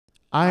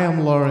I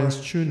am Lawrence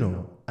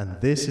Chuno,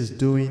 and this is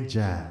Doing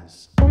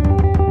Jazz.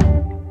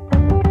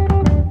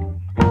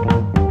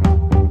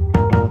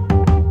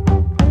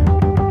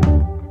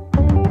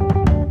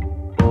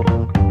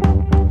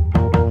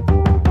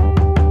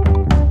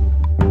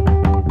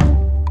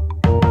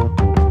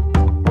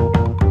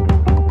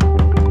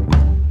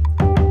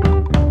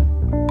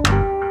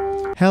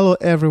 Hello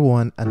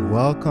everyone and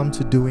welcome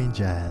to Doing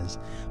Jazz.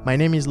 My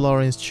name is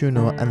Lawrence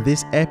Chuno and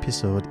this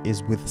episode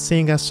is with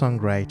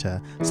singer-songwriter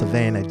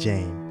Savannah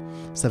Jaine.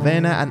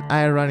 Savannah and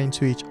I ran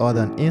into each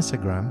other on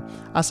Instagram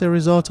as a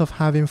result of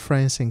having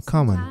friends in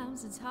common.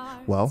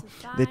 Well,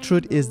 the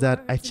truth is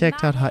that I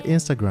checked out her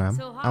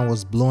Instagram and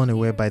was blown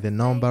away by the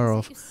number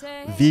of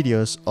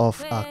videos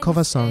of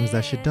cover songs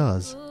that she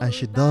does, and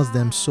she does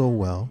them so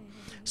well.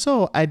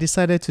 So I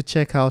decided to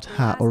check out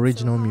her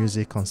original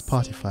music on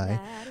Spotify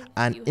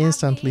and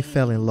instantly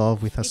fell in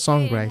love with her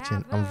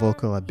songwriting and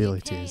vocal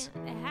abilities.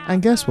 And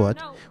guess what?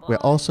 We're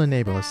also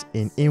neighbors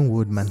in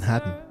Inwood,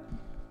 Manhattan.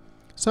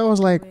 So I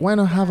was like, why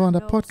not have her on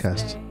the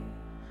podcast?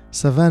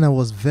 Savannah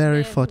was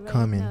very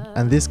forthcoming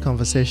and this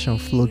conversation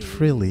flowed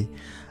freely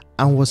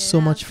and was so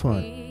much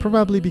fun,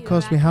 probably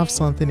because we have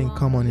something in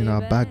common in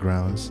our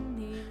backgrounds.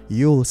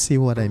 You'll see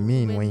what I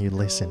mean when you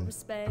listen.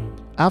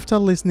 After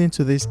listening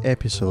to this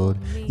episode,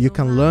 you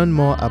can learn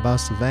more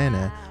about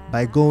Savannah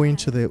by going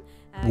to the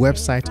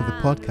website of the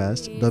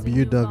podcast,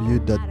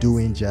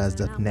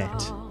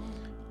 www.doingjazz.net.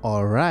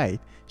 Alright,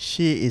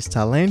 she is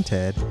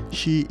talented,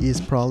 she is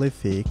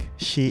prolific,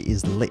 she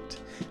is lit.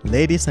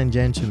 Ladies and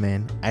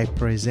gentlemen, I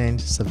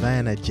present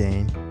Savannah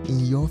Jaine in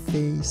your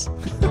face.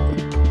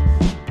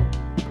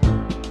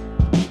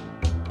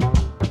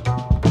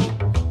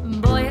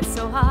 Boy, it's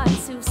so hard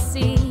to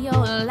see your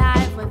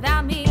life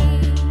without me.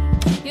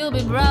 You'll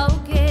be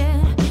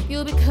broken,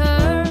 you'll be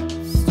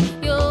cursed,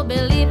 you'll be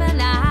leaving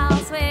the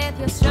house with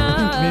your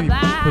shirt. Maybe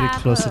put it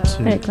closer to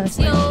Put it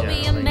closer. You'll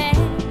be a mess.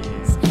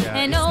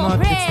 And no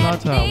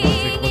it's not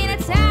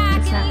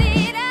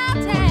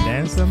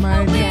condenser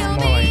mic, it's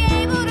more like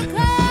I made it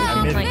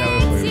that way for a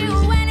reason.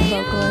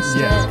 vocalist.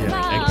 Yes,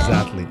 yeah,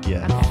 exactly,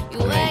 yeah.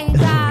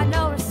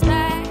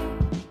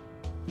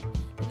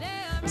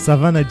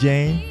 Savannah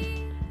Jaine,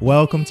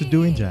 welcome to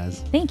Doing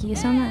Jazz. Thank you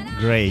so much.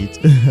 Great.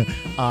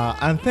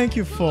 And thank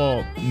you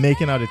for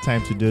making out the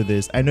time to do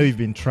this. I know you've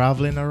been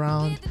traveling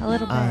around. A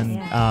little bit, and,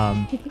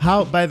 yeah.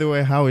 How, by the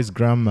way, how is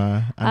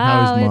grandma and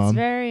how is mom? It's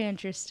very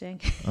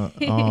interesting.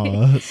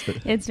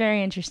 It's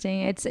very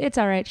interesting. It's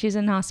all right. She's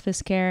in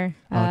hospice care.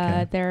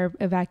 Okay. They're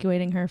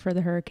evacuating her for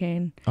the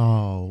hurricane.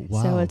 Oh,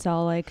 wow. So it's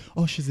all like...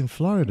 Oh, she's in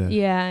Florida.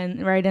 Yeah,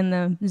 and right in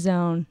the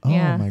zone. Oh,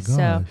 yeah. my God.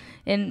 So,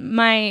 and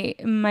my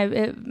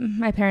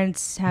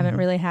parents haven't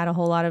really had a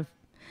whole lot of...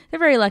 They're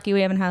very lucky.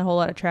 We haven't had a whole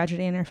lot of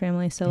tragedy in our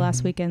family. So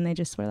last weekend they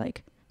just were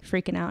like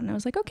freaking out, and I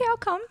was like, okay, I'll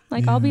come.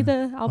 Like I'll be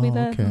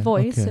the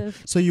voice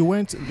of. So you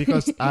went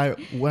because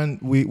when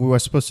we were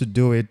supposed to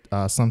do it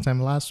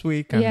sometime last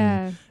week,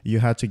 and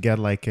you had to get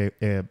like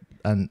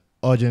an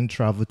urgent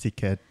travel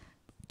ticket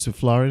to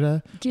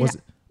Florida. You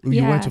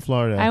went to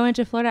Florida. I went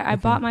to Florida. I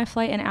bought my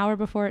flight an hour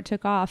before it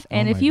took off,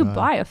 and if you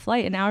buy a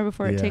flight an hour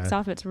before it takes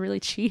off, it's really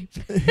cheap.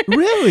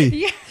 Really?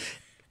 Yeah.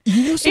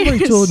 You know,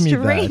 somebody told me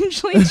that.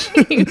 Strangely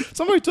cheap.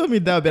 Somebody told me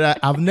that, but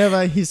I've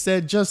never. He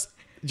said just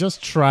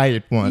try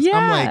it once. Yeah.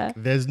 I'm like,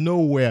 there's no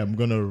way I'm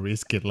gonna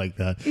risk it like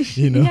that.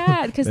 You know?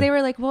 Yeah, because they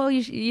were like, well,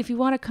 if you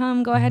want to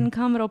come, go ahead and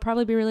come. It'll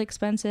probably be really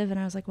expensive. And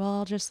I was like, well,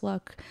 I'll just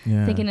look,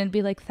 thinking it'd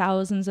be like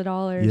thousands of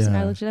dollars. Yeah. And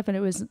I looked it up, and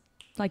it was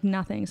like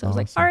nothing. So I was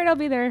like, all right, I'll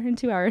be there in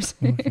 2 hours.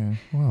 Okay.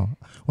 Wow.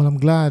 Well, I'm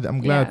glad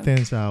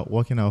things are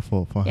working out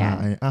for her.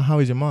 And how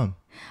is your mom?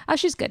 Oh,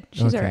 she's good.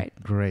 She's all right.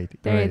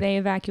 Great. They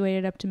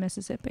evacuated up to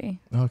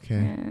Mississippi.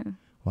 Okay. Yeah.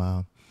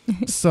 Wow.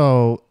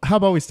 So how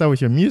about we start with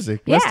your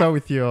music? Let's start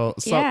with your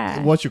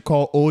what you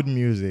call old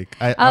music.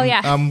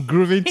 I'm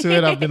grooving to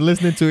it. I've been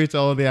listening to it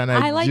all day, and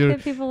I like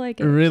that people like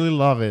it. Really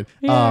love it.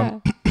 Yeah.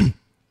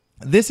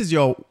 This is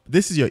your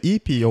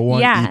EP, your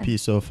one EP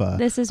so far.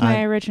 This is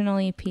my original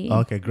EP.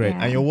 Okay, great.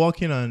 Yeah. And you're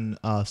working on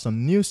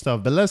some new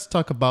stuff, but let's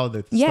talk about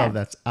the stuff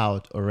that's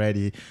out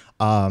already.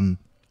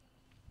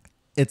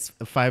 It's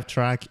a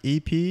 5-track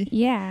EP.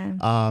 Yeah.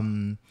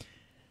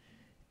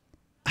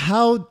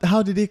 How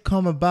did it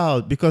come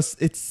about? Because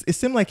it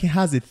seemed like it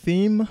has a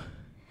theme.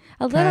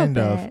 A little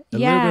bit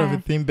of a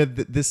theme,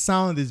 but the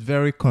sound is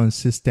very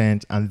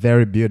consistent and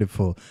very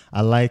beautiful.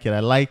 I like it. I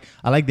like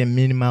the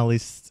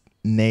minimalist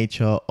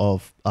nature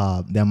of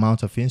the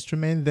amount of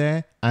instrument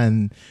there,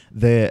 and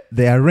the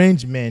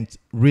arrangement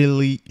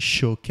really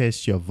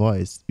showcased your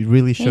voice. It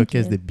really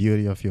showcased the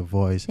beauty of your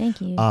voice. Thank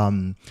you.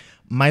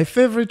 My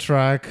favorite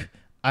track,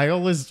 I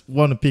always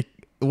want to pick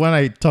when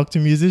I talk to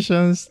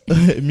musicians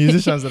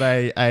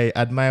that I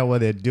admire what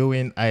they're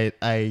doing. I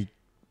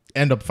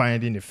end up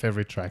finding a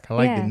favorite track. I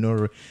like the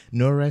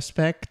No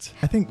Respect.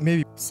 I think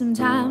maybe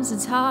sometimes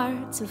it's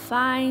hard to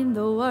find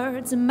the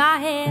words in my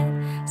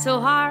head, so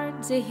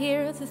hard to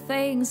hear the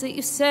things that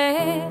you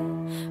said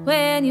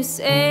when you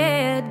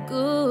said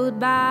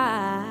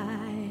goodbye.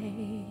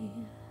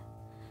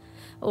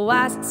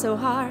 Why is it so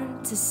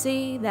hard to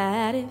see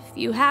that if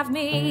you have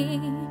me,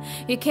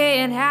 you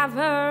can't have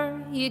her,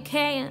 you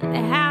can't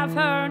have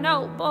her?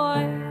 No,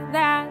 boy,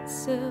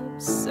 that's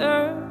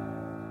absurd.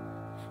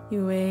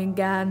 You ain't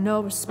got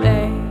no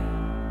respect,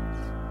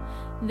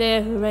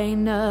 there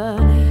ain't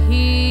none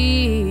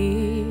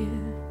here,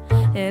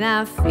 and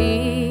I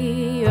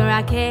fear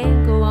I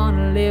can't go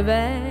on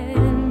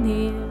living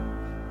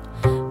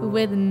here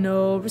with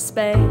no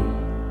respect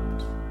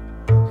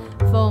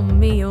for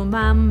me on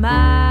my mind.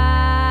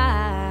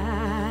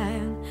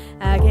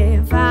 I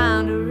can't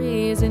find a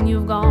reason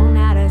you've gone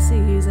out of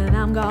season.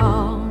 I'm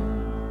gone.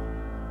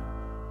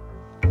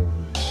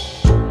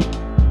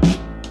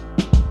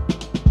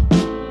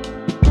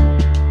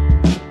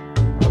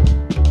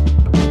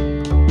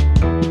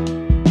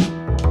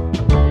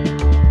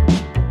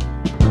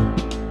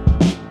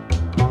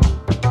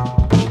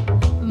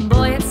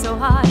 Boy, it's so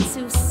hard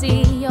to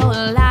see your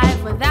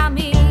life without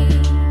me.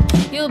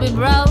 You'll be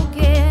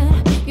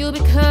broken, you'll be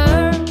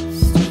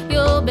cursed,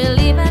 you'll be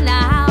leaving the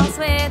house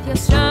with your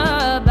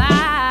shirt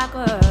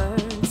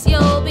backwards.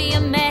 You'll be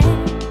a mess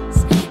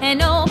and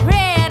no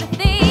pretty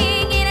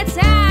thing in a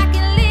tacky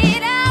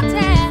little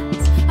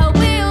text. I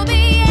will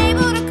be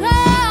able to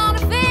come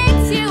to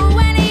fix you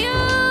when you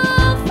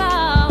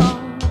fall.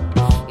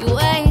 You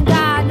ain't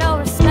got no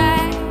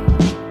respect,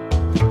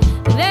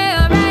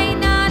 there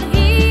ain't none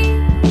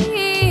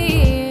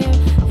here,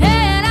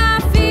 and I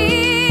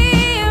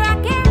fear I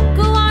can't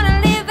go on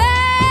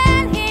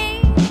living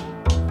here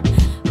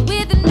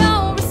with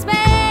no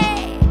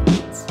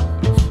respect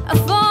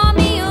for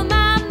me or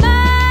my mind.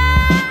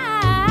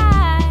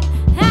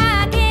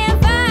 I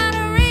can't find a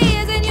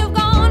reason you've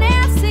gone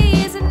out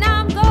season.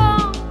 I'm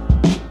gone.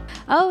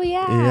 Oh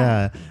yeah.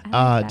 Yeah.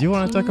 I like Do you that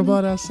want to talk tune.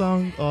 about that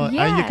song? Or and you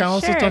Yeah, can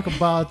also sure. talk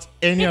about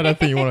any other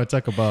thing you want to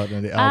talk about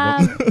on the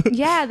album.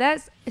 Yeah,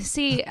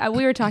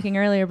 we were talking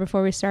earlier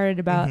before we started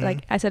about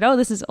like, I said, oh,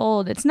 this is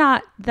old. It's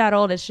not that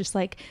old. It's just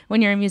like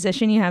when you're a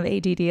musician, you have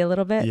ADD a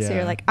little bit. So Yeah.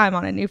 you're like, I'm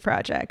on a new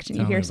project and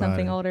Tell you me hear about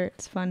something it. older.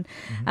 It's fun.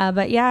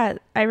 But yeah,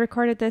 I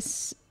recorded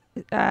this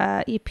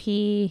EP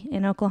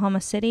in Oklahoma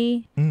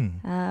City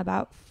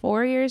about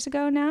 4 years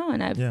ago now.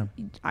 And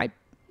I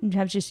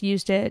have just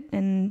used it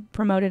and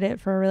promoted it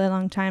for a really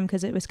long time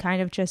because it was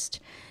kind of just,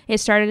 it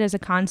started as a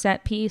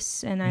concept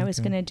piece and I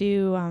was going to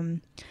do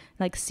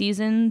like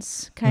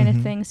seasons kind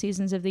of thing,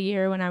 seasons of the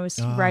year when I was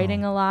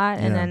writing a lot.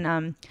 And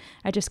then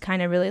I just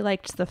kind of really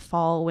liked the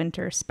fall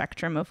winter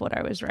spectrum of what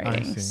I was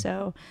writing. see.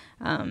 So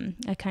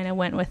I kind of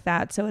went with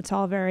that. So it's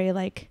all very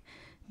like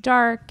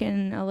dark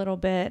and a little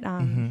bit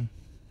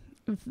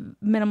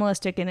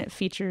minimalistic, and it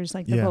features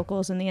like the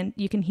vocals and the end.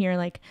 You can hear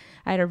like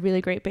I had a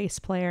really great bass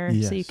player,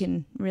 so you Yes.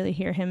 can really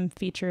hear him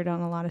featured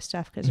on a lot of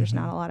stuff because there's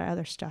not a lot of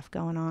other stuff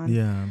going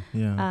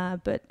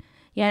on. But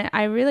yeah,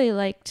 I really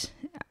liked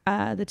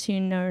the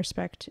tune No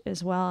Respect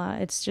as well.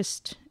 It's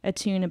just a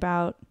tune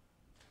about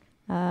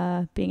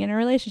being in a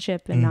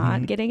relationship and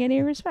not getting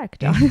any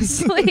respect,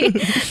 honestly.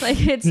 Like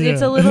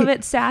it's a little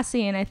bit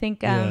sassy, and I think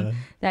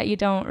that you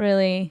don't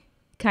really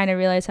kind of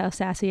realize how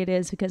sassy it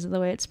is because of the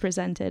way it's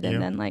presented.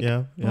 And then like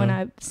when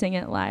I sing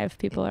it live,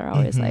 people are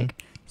always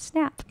like,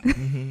 snap.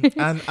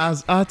 And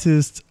as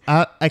artists,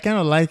 I kind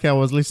of like, I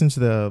was listening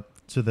to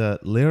the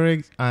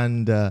lyrics,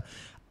 and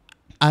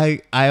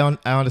I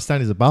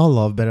understand it's about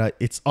love, but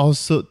it's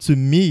also, to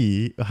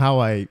me, how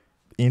I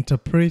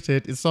interpret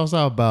it, it's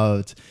also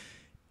about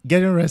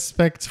getting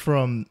respect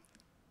from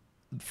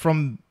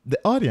the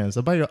audience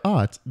about your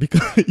art,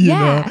 because you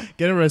know,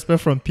 getting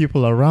respect from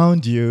people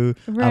around you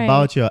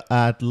about your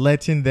art,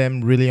 letting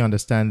them really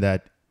understand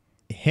that,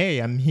 hey,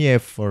 I'm here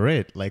for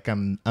it. Like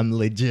I'm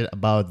legit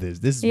about this.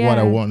 This is what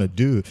I want to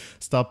do.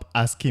 Stop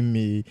asking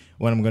me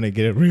when I'm gonna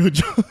get a real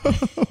job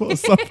or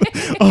something.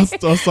 or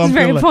something. It's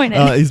very pointed.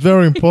 It's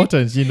very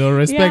important. You know,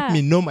 respect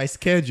me. Know my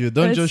schedule.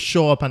 Don't just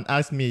show up and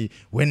ask me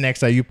when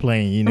next are you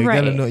playing. You know, you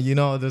gotta know. You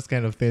know, those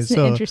kind of things. It's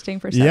an interesting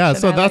perception. Yeah,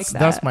 so I like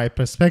that's my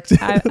perspective.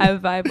 I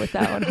vibe with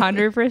that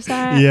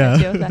 100%. Yeah, I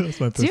deal with that. that's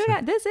my perspective. Do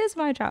not. This is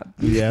my job.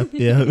 Yeah.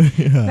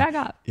 Back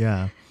up.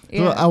 Yeah.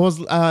 So I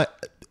was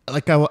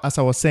as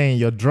I was saying,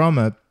 your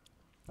drummer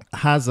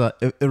has a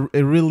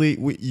really.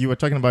 You were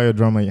talking about your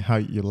drummer, how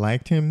you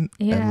liked him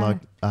a lot,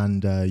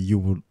 and you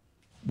would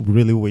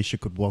really wish you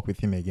could work with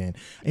him again.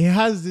 He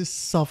has this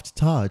soft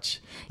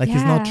touch, like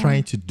he's not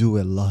trying to do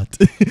a lot.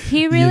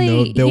 He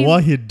really,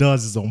 what he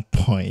does is on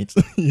point.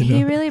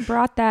 He really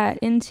brought that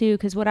into,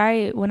 because when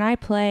I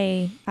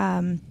play,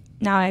 now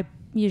I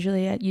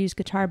usually use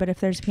guitar, but if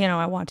there's a piano,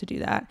 I want to do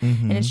that,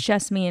 and it's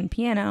just me and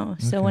piano.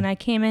 So when I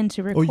came in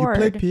to record,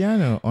 you play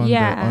piano on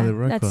the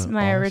record. That's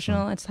my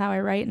original. It's how I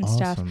write and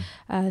stuff.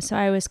 So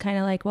I was kind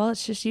of like, well,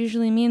 it's just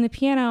usually me and the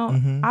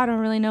piano. I don't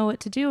really know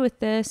what to do with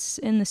this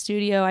in the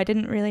studio. I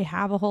didn't really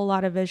have a whole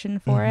lot of vision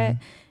for it.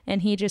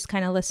 And he just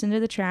kind of listened to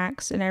the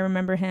tracks. And I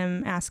remember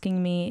him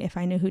asking me if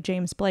I knew who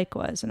James Blake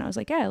was. And I was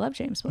like, yeah, I love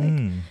James Blake.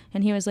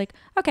 And he was like,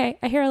 okay,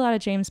 I hear a lot of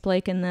James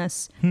Blake in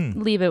this.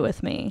 Leave it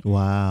with me.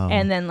 Wow.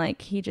 And then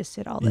like he just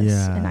did all this.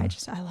 And I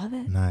love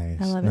it. Nice.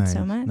 I love it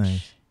so much.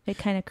 Nice. it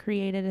kind of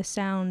created a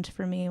sound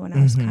for me when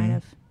I was kind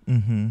of.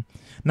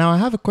 Now I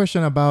have a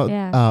question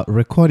about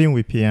recording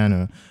with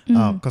piano,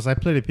 because I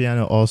play the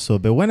piano also.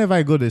 But whenever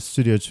I go to the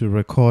studio to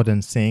record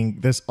and sing,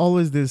 there's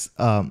always this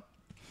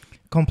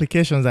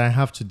complications that I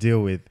have to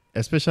deal with,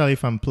 especially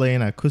if I'm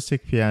playing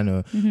acoustic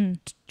piano. To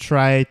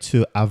try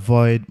to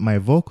avoid my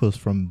vocals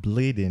from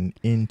bleeding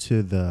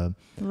into the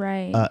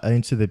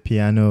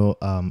piano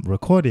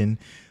recording.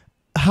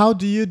 How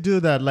do you do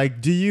that? Like,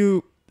 do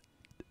you?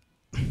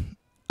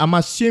 I'm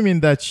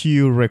assuming that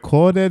you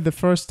recorded the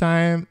first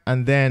time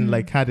and then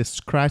like had a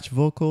scratch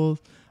vocals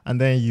and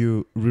then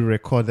you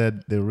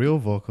re-recorded the real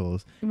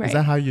vocals. Right. Is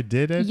that how you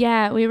did it?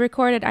 Yeah, we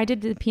recorded. I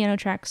did the piano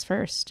tracks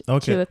first.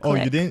 Okay. To a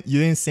click. Oh, you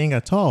didn't sing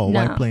at all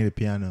while playing the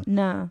piano?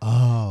 No.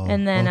 Oh.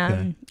 And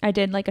then I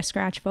did like a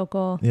scratch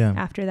vocal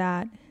after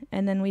that,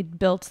 and then we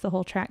built the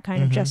whole track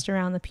kind of just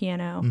around the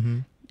piano,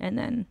 and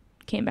then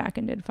came back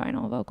and did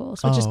final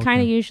vocals, which is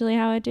kind of usually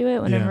how I do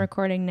it when I'm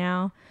recording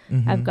now.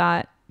 I've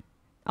got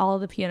all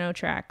the piano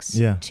tracks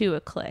to a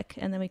click,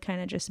 and then we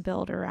kind of just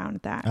build around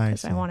that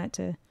because I want it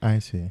to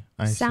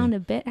sound a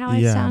bit how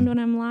I sound when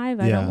I'm live.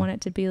 I don't want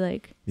it to be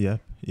like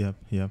different.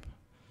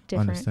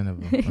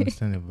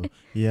 Understandable.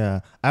 Yeah,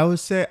 I would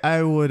say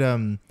I would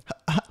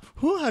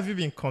who have you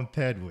been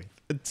compared with?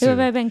 Who have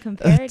I been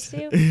compared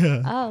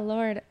to? Oh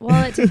Lord.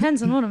 Well, it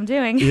depends on what I'm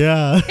doing.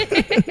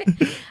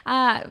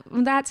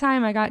 That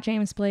time I got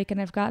James Blake,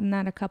 and I've gotten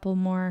that a couple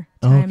more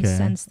times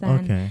since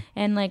then.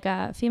 And like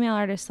female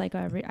artists, like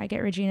I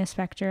get Regina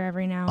Spektor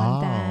every now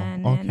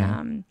and then,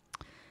 and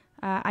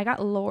I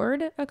got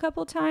Lorde a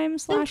couple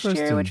times last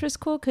year, which was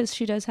cool because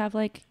she does have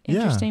like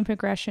interesting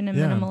progression and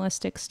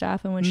minimalistic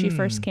stuff. And when she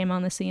first came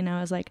on the scene,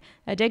 I was like,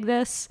 I dig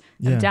this.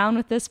 I'm down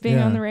with this being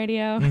on the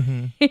radio.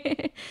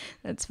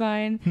 That's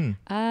fine.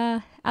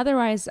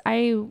 Otherwise,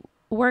 I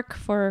work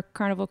for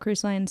Carnival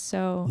Cruise Line,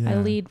 so I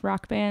lead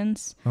rock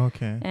bands.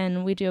 Okay.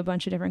 And we do a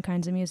bunch of different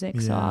kinds of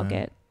music. So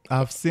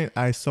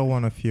I saw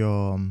one of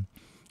your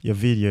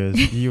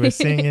videos. You were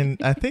singing,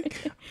 I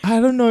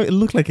don't know, it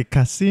looked like a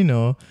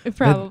casino.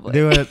 Probably.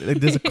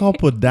 There's a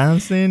couple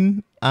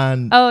dancing,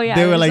 and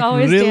they were like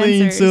really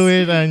dancers. into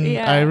it, and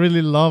I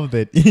really loved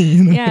it.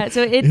 You know? Yeah,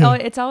 so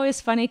it's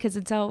always funny because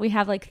we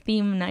have like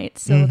theme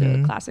nights. So we'll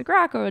do classic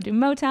rock or we'll do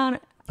Motown.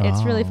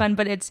 It's really fun,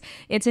 but it's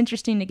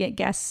interesting to get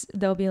guests.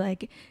 They'll be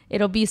like,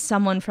 it'll be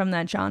someone from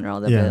that genre.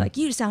 They'll be like,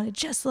 you sounded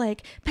just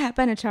like Pat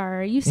Benatar,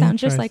 or you sound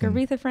just like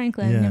Aretha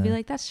Franklin. And you'll be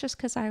like, that's just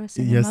because I was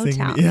singing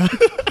Motown.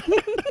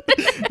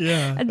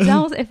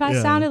 If I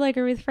sounded like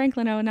Aretha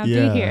Franklin, I would not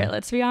be here.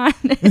 Let's be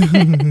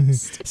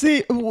honest.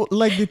 See,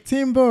 like the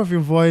timbre of your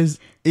voice,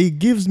 it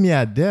gives me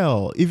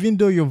Adele, even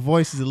though your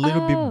voice is a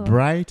little bit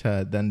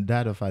brighter than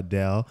that of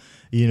Adele,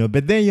 you know.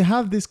 But then you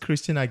have this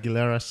Christina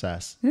Aguilera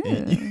sass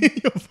in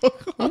your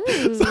vocal. I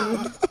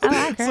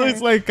like her. So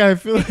it's like I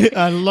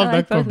love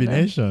that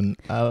combination.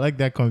 I like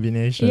that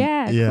combination.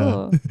 Yeah.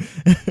 Cool.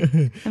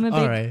 I'm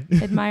a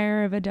big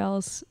admirer of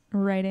Adele's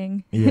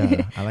writing.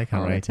 Yeah, I like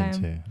her writing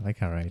too.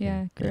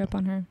 Yeah, grew up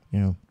on her.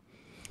 Yeah.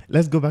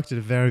 Let's go back to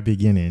the very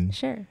beginning.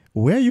 Sure.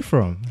 Where are you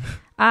from?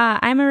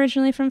 I'm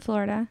originally from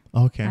Florida.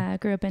 Okay.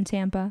 Grew up in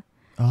Tampa.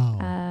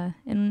 Oh.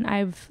 And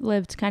I've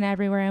lived kind of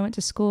everywhere. I went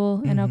to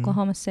school in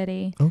Oklahoma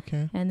City.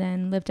 Okay. And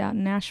then lived out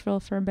in Nashville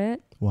for a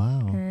bit.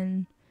 Wow.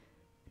 And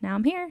now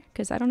I'm here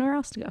because I don't know where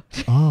else to go.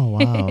 Oh,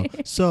 wow.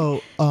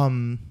 So,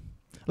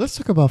 let's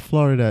talk about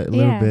Florida a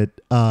little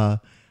bit.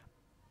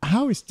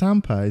 How is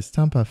Tampa? Is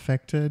Tampa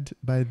affected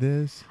by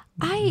this?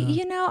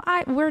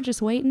 We're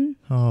just waiting.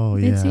 Oh,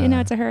 yeah.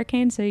 It's a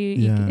hurricane, so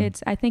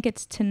I think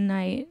it's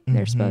tonight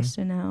they're supposed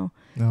to know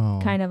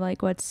kind of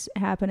like what's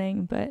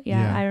happening. But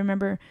I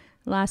remember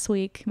last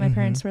week my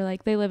parents were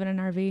like, they live in an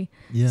RV.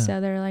 Yeah.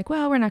 So they're like,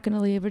 well, we're not going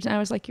to leave. And I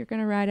was like, you're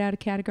going to ride out a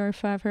Category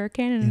 5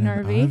 hurricane in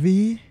an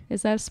RV?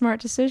 Is that a smart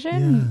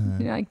decision?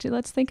 Yeah.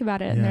 Let's think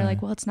about it. And they're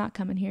like, well, it's not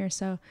coming here.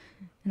 So,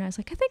 and I was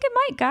like, I think it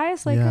might,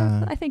 guys.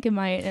 I think it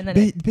might. And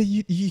then but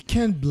you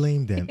can't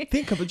blame them.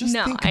 Think about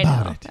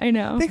it. I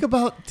know. Think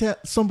about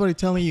somebody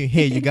telling you,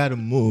 hey, you got to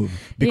move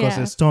because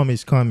a storm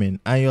is coming.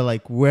 And you're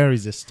like, where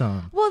is the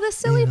storm? Well, the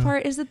silly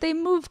part is that they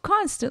move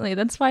constantly.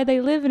 That's why they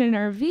live in an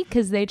RV,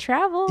 because they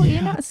travel,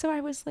 So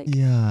I was like,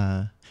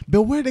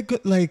 but where they go,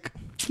 like,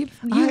 you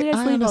just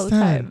leave all the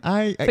time.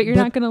 But you're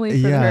not going to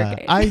leave for the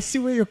hurricane. I see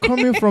where you're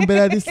coming from, but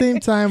at the same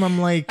time, I'm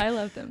like, I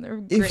love them. They're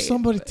great. If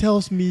somebody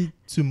tells me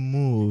to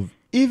move,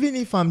 even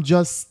if I'm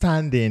just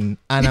standing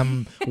and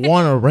I'm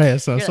want to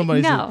rest, or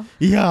somebody like,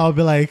 says, I'll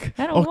be like,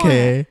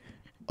 okay,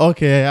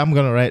 I'm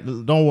gonna write.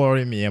 Don't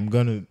worry me. I'm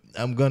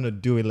gonna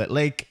do it.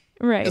 Like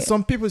right.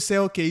 Some people say,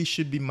 okay, it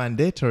should be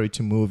mandatory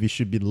to move. It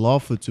should be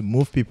lawful to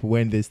move people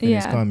when this thing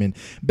is coming.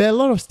 But a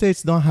lot of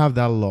states don't have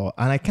that law,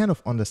 and I kind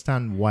of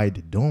understand why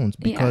they don't,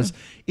 because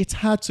it's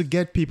hard to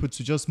get people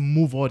to just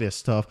move all their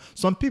stuff.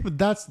 Some people,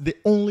 that's the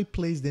only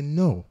place they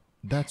know.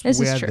 That's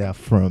where they're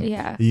from.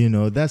 Yeah.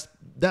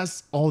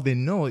 That's all they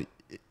know.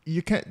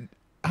 You can't.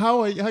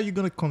 how are you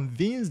going to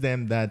convince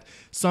them that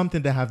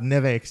something they have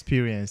never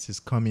experienced is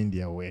coming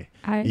their way?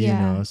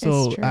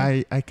 So it's true.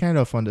 I kind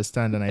of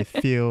understand, and I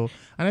feel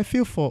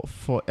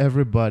for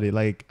everybody.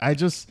 Like,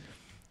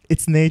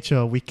 it's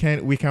nature. We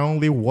can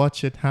only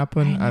watch it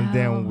happen, and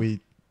then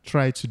we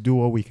try to do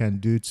what we can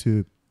do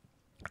to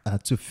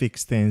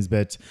fix things.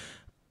 But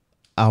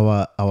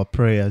our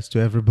prayers to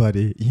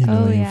everybody,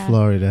 in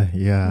Florida.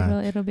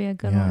 Yeah, it'll be a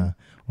good one.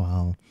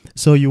 Wow.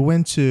 So you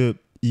went to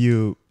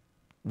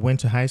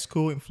high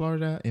school in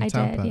Florida, in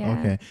Tampa. Did,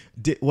 yeah.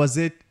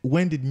 Okay.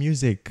 When did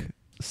music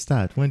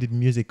start? When did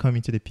music come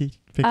into the picture?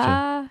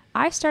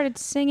 I started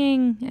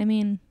singing. I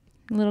mean,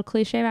 a little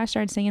cliche, but I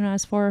started singing when I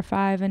was 4 or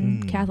 5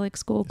 in Catholic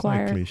school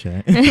choir. Not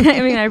cliche.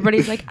 I mean,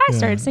 everybody's like, I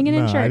started singing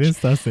in church. I didn't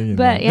start singing.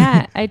 But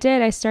yeah, I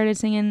did. I started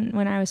singing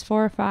when I was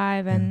 4 or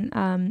 5, and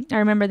I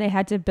remember they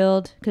had to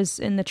build, because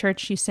in the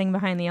church you sing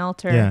behind the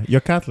altar. Yeah,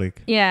 you're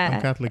Catholic. Yeah,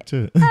 I'm Catholic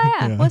too. Oh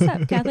yeah, what's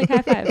up, Catholic?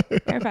 High five,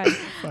 air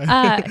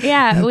five.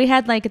 Yeah, we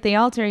had like at the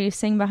altar you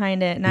sing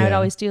behind it, and I would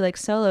always do like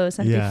solos.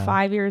 I'd be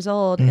 5 years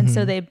old, and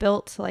so they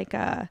built like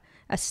a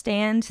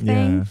stand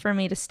thing for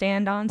me to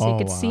stand on, so you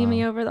could see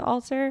me over the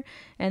altar,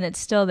 and it's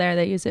still there.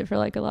 They use it for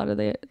like a lot of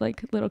the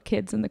like little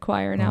kids in the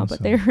choir now,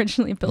 but they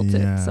originally built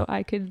it so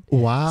I could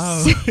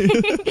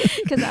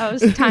because I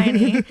was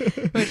tiny,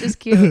 which is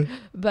cute.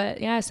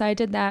 But yeah, so I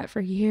did that for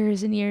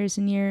years and years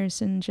and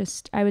years, and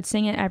just I would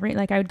sing it I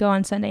would go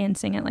on Sunday and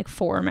sing at like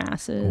 4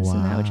 masses,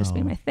 and that would just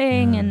be my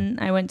thing. And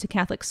I went to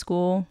Catholic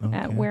school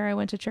at where I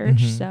went to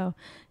church, so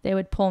they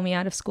would pull me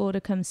out of school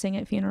to come sing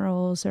at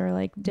funerals or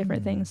like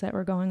different things that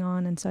were going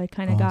on. And so I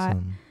kind of got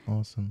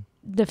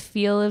the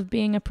feel of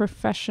being a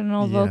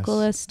professional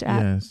vocalist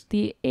at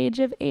the age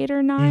of 8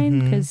 or 9,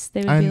 because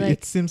they would be like,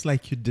 it seems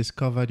like you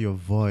discovered your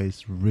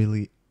voice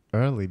really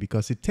early,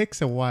 because it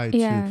takes a while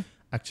to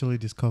actually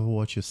discover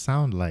what you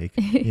sound like,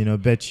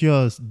 but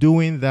yours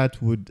doing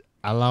that would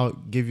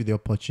give you the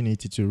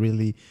opportunity to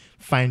really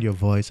find your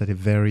voice at a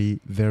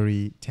very,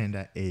 very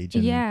tender age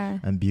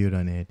and build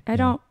on it. I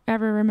don't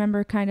ever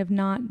remember kind of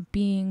not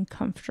being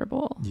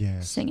comfortable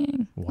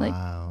singing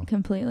like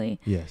completely.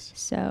 Yes.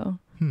 So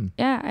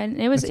yeah, and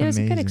it was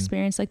a good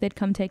experience. Like they'd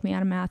come take me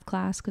out of math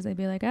class because they'd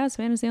be like, "Oh,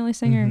 Savannah's the only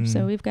singer,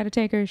 so we've got to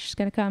take her. She's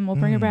got to come. We'll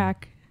bring her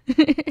back."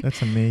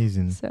 That's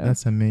amazing.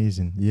 That's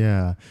amazing.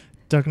 Yeah.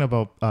 Talking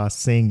about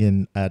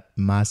singing at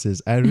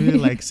masses, I really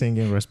like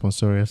singing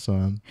responsorial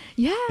song.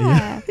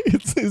 Yeah.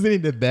 Isn't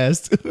it the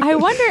best? I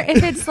wonder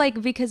if it's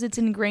like because it's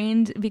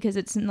ingrained, because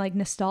it's like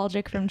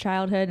nostalgic from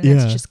childhood, and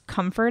it's just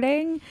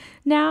comforting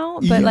now.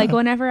 But like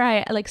whenever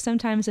I like,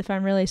 sometimes if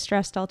I'm really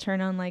stressed, I'll turn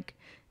on like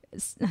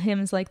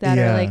hymns like that,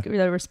 or like the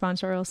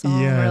responsorial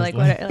song, or like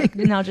what, like,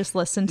 and I'll just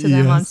listen to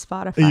them on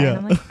Spotify, and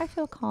I'm like, I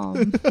feel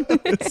calm.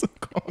 It's so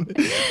calm.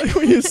 Like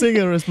when you sing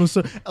a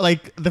responsorial,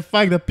 like the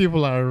fact that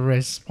people are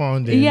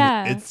responding,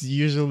 it's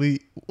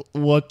usually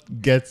what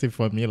gets it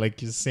for me.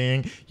 Like you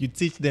sing, you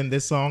teach them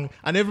the song,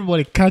 and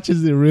everybody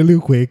catches it really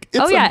quick.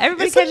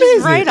 Everybody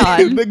catches right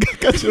on. They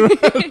catch it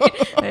right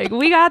on. Like,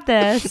 we got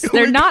this.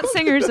 They're not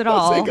singers at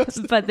all,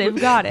 but they've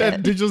got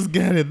it. They just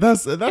get it.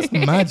 That's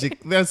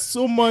magic. There's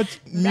so much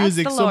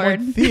music, so much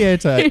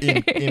theater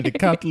in the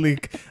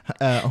Catholic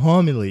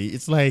homily.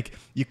 It's like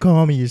you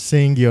come and you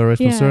sing your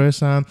responsorial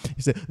song.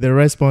 You say the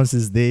response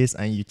is this,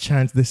 and you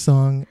chant the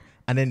song,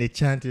 and then they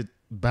chant it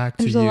back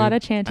to you. There's a lot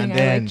of chanting.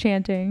 I like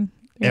chanting.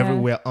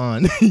 Everywhere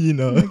on,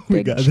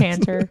 big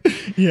chanter.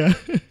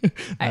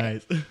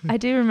 Nice. I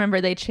do remember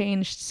they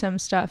changed some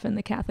stuff in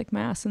the Catholic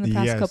Mass in the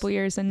past couple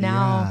years, and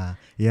now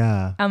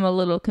I'm a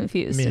little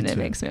confused, and it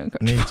makes me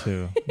uncomfortable. Me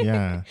too.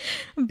 Yeah.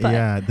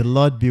 But, the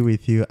Lord be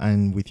with you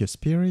and with your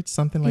spirit,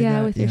 something like that.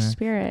 Yeah, with your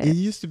spirit. It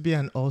used to be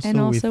and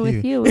also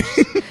with you. Which,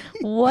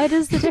 what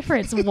is the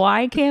difference?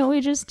 Why can't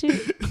we just do?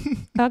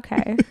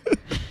 Okay.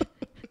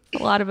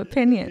 A lot of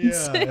opinions.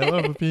 A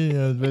lot of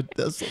opinions, but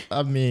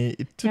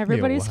it took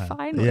everybody's me a while.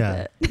 Fine with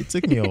it. It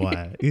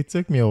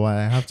took me a while.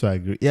 I have to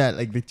agree. Yeah,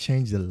 like they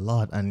changed a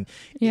lot, and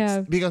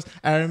because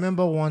I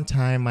remember one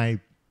time I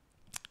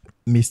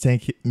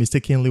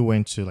mistakenly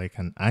went to like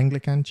an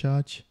Anglican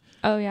church.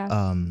 Oh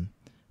yeah.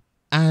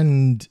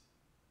 And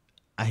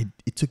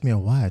it took me a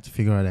while to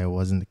figure out I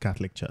was in the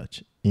Catholic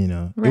church.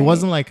 It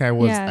wasn't like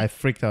I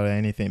freaked out or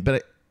anything,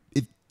 but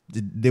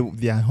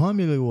the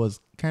homily was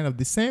kind of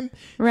the same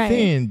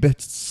thing, but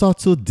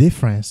subtle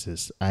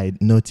differences. I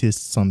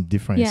noticed some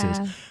differences.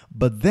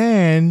 But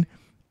then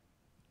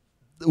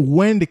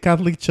when the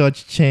Catholic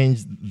Church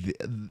changed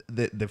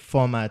the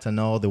format and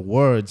all the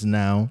words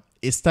now,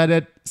 it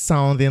started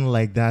sounding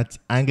like that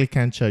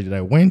Anglican church that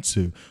I went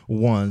to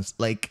once.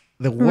 Like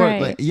the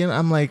word, like,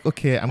 I'm like,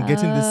 okay, I'm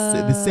getting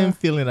the same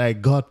feeling I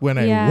got when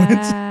I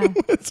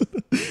went.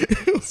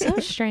 So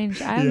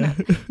strange. I don't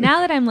know. Now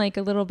that I'm like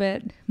a little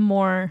bit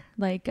more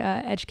like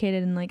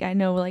educated and like I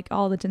know like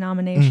all the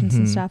denominations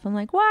and stuff, I'm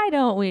like, why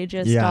don't we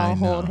just all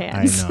hold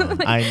hands?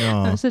 I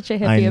know. I'm such a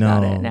hippie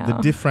about it now.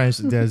 The difference,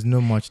 there's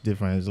no much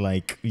difference.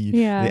 Like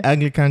the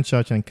Anglican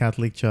Church and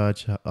Catholic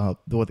Church,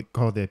 what they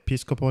call the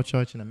Episcopal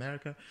Church in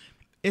America,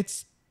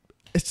 it's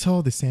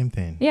all the same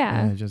thing.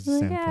 Yeah. Just the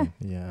same thing.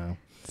 Yeah.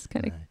 It's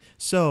kind of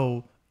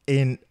so.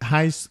 In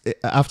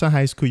after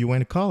high school, you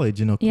went to college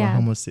in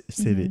Oklahoma City.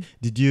 Mm-hmm.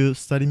 Did you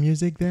study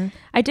music there?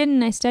 I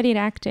didn't. I studied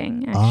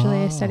acting. Actually,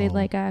 I studied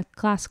like a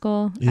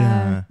classical,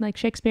 like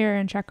Shakespeare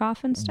and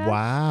Chekhov and stuff.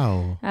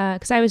 Wow.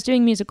 Because I was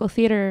doing musical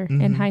theater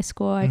in high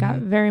school. I got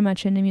very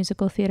much into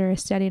musical theater. I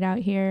studied out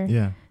here.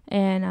 Yeah.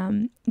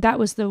 And that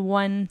was the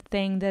one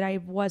thing that I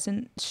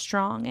wasn't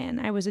strong in.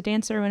 I was a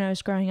dancer when I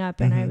was growing up,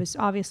 and I was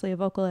obviously a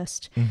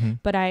vocalist.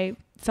 But I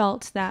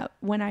felt that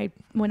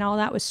when all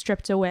that was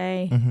stripped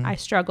away, I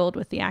struggled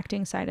with the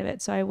acting side of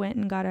it. So I went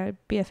and got a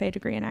BFA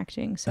degree in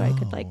acting, so I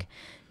could like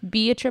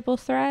be a triple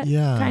threat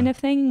kind of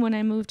thing when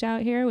I moved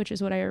out here, which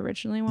is what I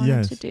originally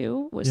wanted to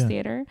do, was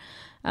theater.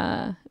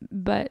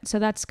 But so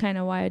that's kind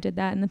of why I did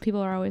that. And the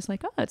people are always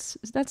like, oh, that's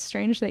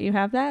strange that you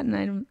have that.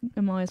 And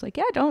I'm always like,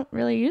 yeah, I don't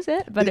really use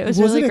it, but it was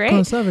really great.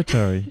 Was it a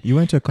conservatory? You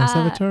went to a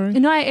conservatory?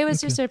 No, it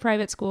was just a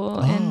private school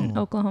in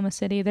Oklahoma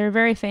City. They're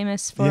very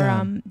famous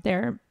for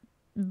their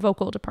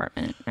vocal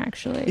department,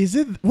 actually.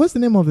 What's the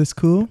name of the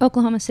school?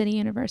 Oklahoma City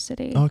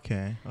University.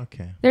 Okay.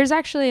 There's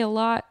actually a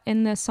lot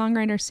in the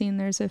songwriter scene.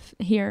 There's a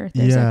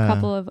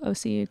couple of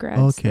OCU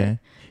grads. Okay.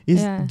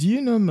 Do you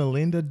know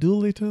Melinda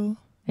Doolittle?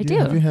 I do.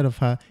 Have you heard of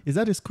her? Is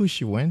that a school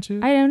she went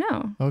to? I don't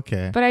know.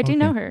 Okay. But I do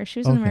know her.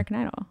 She was in American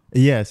Idol.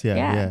 Yes.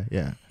 Yeah.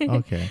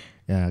 Okay.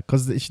 Yeah.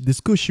 Because the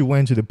school she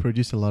went to, they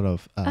produce a lot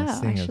of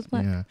singers. I should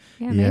look. Yeah.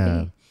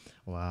 Maybe.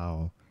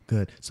 Wow.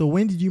 Good. So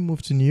when did you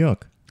move to New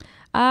York?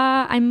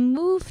 I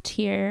moved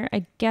here,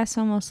 I guess,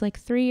 almost like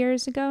 3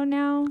 years ago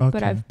now. Okay.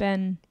 But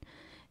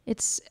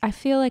I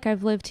feel like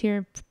I've lived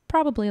here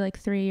probably like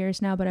 3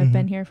 years now, but I've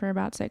been here for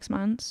about 6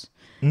 months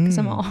because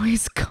I'm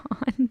always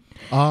gone.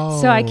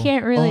 So I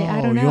can't really,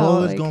 I don't know. You're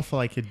always gone for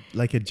like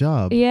a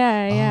job.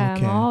 Yeah.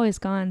 Okay. I'm always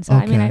gone. So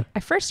I mean, I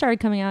first started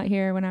coming out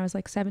here when I was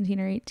like 17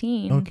 or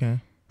 18. Okay.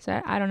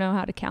 So I don't know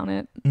how to count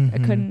it. I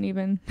couldn't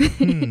even.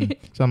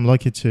 So I'm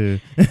lucky to.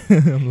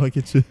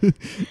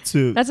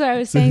 That's what I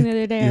was saying the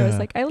other day. I was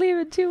like, I leave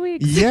in 2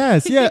 weeks.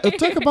 Yes, yeah.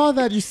 Talk about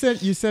that. You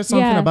said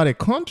something about a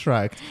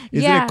contract.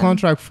 Is it a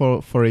contract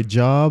for a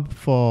job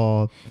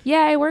for?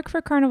 Yeah, I work for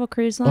Carnival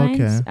Cruise Lines.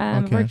 Okay.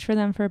 I've worked for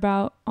them for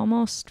about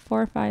almost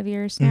 4 or 5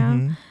 years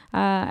now.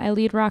 I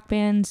lead rock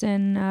bands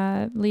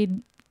and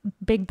lead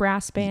big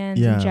brass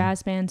bands and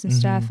jazz bands and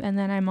stuff. And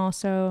then I'm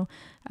also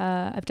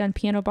I've done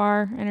piano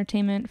bar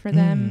entertainment for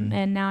them,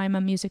 and now I'm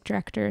a music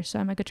director, so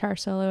I'm a guitar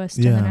soloist,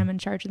 and then I'm in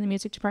charge of the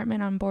music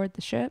department on board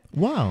the ship.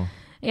 Wow.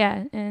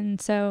 Yeah,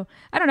 and so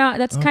I don't know,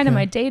 that's kind of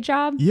my day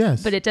job.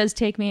 Yes, but it does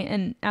take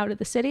me out of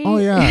the city. Oh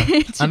yeah.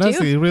 And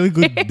that's a really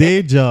good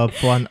day job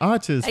for an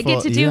artist. I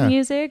get to do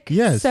music.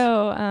 Yes.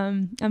 So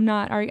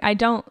I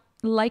don't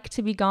like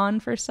to be gone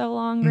for so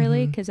long,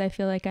 really, because I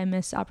feel like I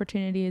miss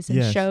opportunities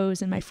and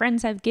shows, and my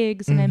friends have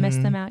gigs and I miss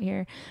them out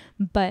here.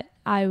 But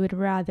I would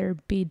rather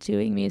be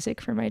doing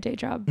music for my day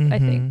job, I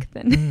think,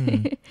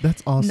 than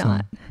that's awesome.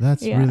 Not.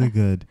 That's really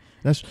good.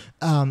 That's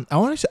I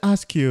wanted to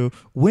ask you,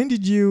 when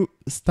did you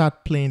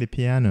start playing the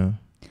piano?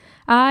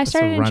 I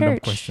started in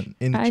church. Question.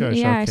 In church.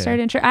 Yeah, I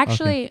started in church.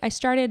 Actually,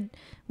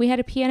 we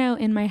had a piano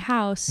in my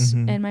house,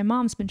 and my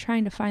mom's been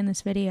trying to find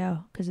this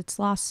video because it's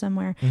lost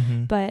somewhere.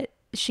 But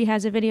she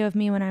has a video of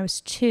me when I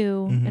was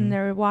 2, and they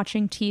were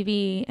watching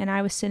TV, and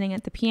I was sitting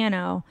at the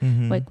piano,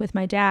 like with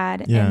my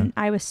dad, and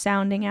I was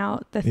sounding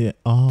out the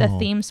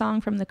theme song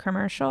from the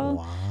commercial.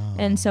 Wow.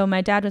 And so my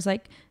dad was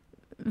like,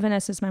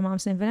 Vanessa's my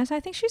mom's name, Vanessa, I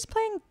think she's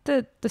playing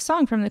the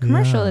song from the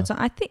commercial. That's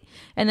I think.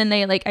 And then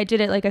they I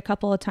did it like a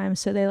couple of times,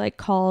 so they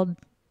called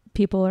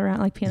people around,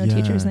 like piano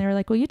teachers, and they were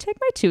like, will you take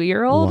my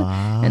 2-year-old?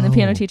 Wow. And the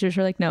piano teachers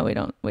were like, no, we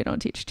don't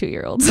teach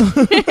 2-year-olds.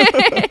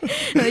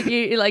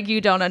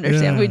 you don't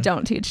understand. We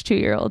don't teach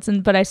 2-year-olds.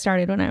 But I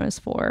started when I was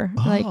 4,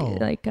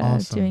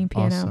 awesome. Doing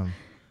piano. Awesome.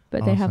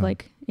 But they have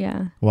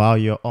wow,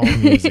 you're all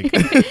music.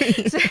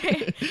 So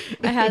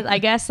I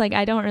guess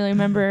I don't really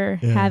remember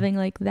having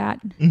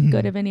that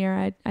good of an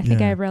ear. I think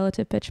I have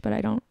relative pitch, but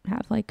I don't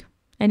have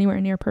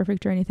anywhere near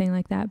perfect or anything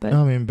like that. But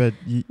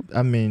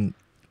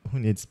who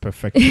needs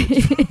perfect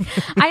pitch?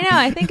 I know.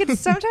 I think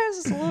sometimes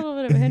it's a little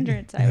bit of a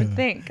hindrance, I would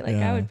think.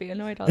 I would be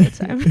annoyed all the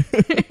time.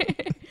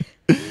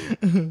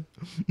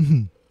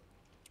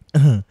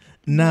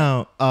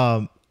 Now,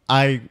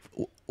 I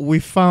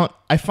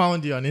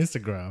found you on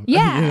Instagram.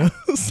 Yeah.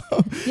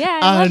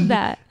 I love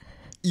that.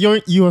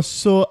 You are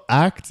so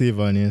active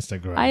on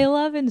Instagram. I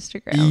love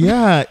Instagram.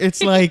 Yeah,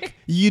 it's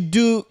you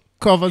do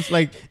covers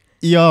and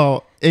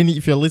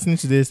if you're listening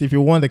to this, if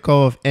you want the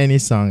cover of any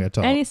song at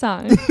all, any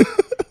song.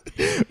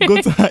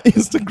 Go to her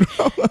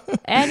Instagram.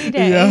 Any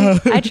day. Yeah.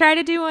 I try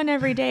to do one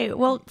every day.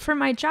 Well, for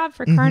my job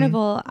for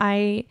Carnival,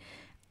 I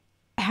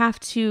have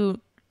to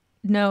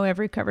know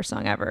every cover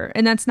song ever.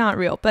 And that's not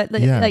real. But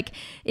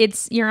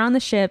you're on the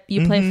ship,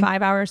 you play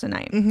 5 hours a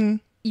night.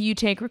 You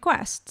take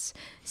requests.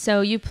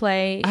 So you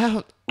play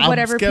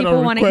whatever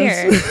people want to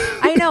hear.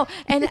 I know.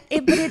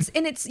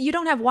 But you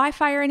don't have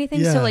Wi-Fi or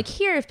anything. So like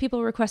here, if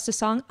people request a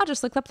song, I'll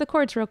just look up the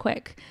chords real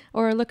quick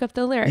or look up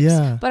the lyrics.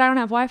 Yeah. But I don't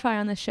have Wi-Fi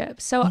on the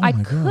ship. So I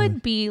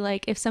could be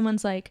like, if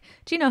someone's like,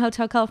 do you know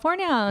Hotel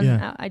California?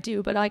 And I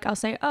do, but like, I'll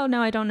say, oh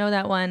no, I don't know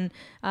that one.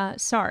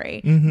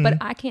 Sorry. But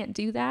I can't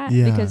do that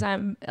because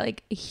I'm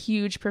like a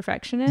huge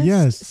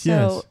perfectionist.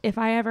 So if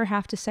I ever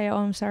have to say, oh,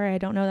 I'm sorry, I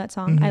don't know that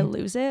song, I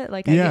lose it.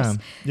 Like I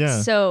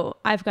guess. So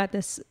I've got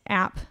this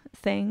app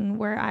thing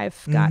where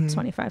I've got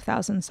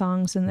 25,000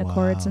 songs and the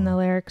chords and the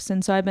lyrics.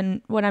 And so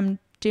what I'm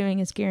doing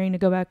is gearing to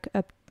go back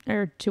up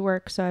or to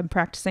work, so I'm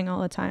practicing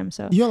all the time.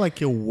 So you're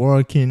like a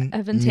working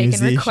I've been taking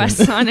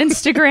requests on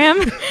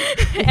Instagram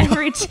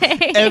every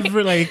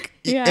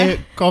day.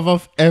 Cover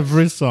of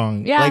every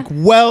song. Yeah. Like,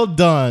 well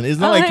done. It's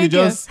not like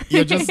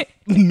you're just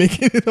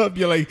making it up.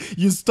 You're like,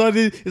 you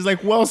studied. It's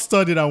like well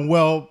studied and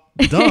well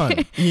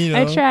done. You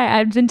know? I try.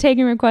 I've been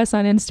taking requests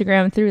on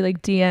Instagram through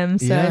like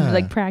DMs, so I'm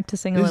like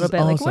practicing a little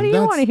bit. Awesome. Like, what do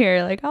you want to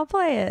hear? Like, I'll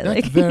play it.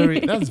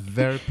 That's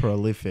very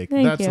prolific.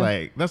 That's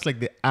like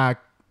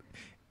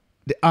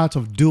the art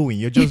of doing.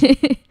 You're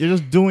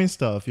just doing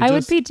stuff. I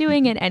would be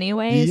doing it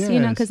anyways,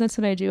 because that's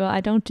what I do.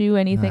 I don't do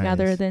anything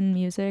other than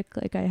music.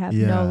 Like I have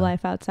no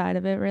life outside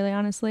of it, really,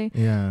 honestly.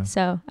 Yeah.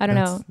 So I don't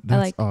know.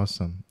 That's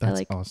awesome.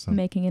 That's awesome.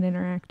 Making it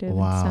interactive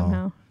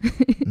somehow.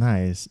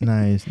 Nice.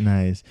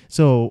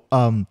 So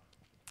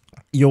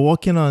you're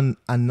working on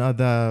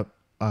another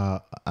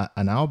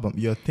an album.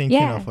 You're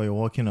thinking of, or you're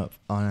working on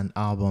an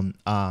album.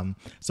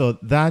 So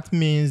that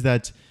means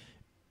that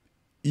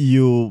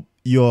you're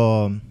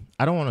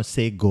I don't want to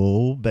say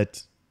goal,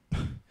 but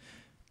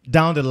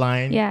down the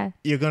line,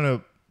 you're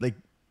gonna like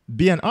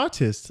be an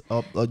artist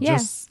or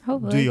just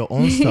hopefully. Do your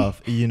own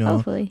stuff.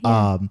 Hopefully,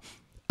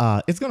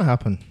 it's gonna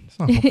happen. It's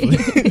not hopefully.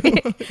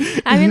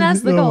 I mean,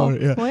 that's the goal.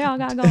 We all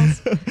got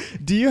goals.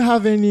 Do you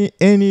have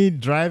any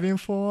driving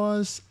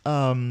force,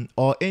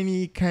 or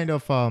any kind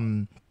of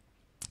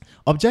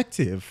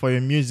objective for your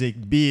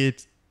music, be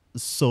it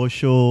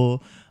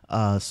social?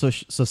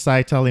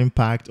 Societal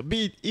impact,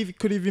 be it, if it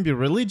could even be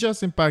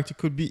religious impact, it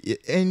could be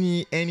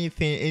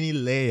anything, any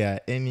layer,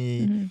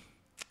 any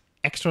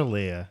extra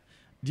layer.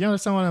 Do you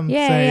understand what I'm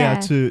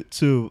saying?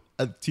 To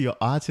your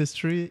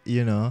artistry,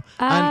 and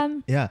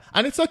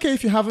it's okay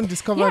if you haven't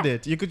discovered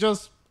it. You could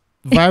just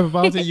vibe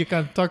about it. You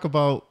can talk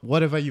about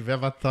whatever you've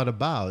ever thought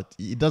about.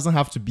 It doesn't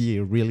have to be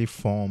a really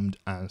formed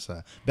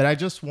answer, but I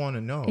just want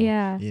to know,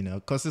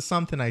 because it's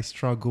something I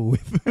struggle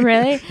with.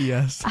 Really?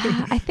 Yes.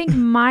 I think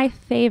my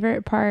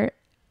favorite part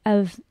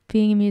of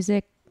being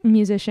a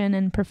musician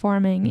and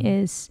performing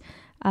is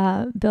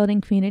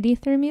building community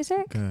through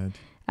music. Good.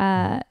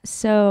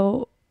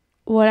 So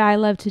what I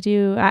love to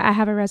do, I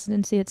have a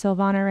residency at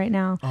Savannah right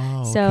now.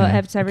 So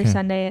it's every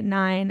Sunday at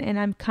 9,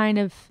 and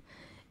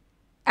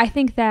I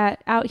think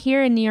that out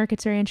here in New York,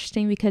 it's very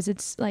interesting because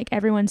it's like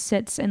everyone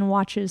sits and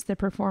watches the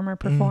performer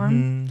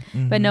perform,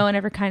 but no one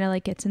ever kind of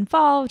like gets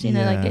involved, so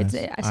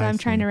I'm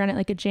trying to run it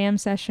like a jam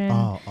session.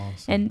 Awesome.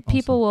 And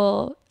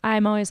people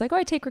I'm always like,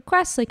 I take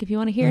requests. Like if you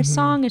want to hear a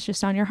song, it's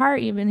just on your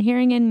heart. You've been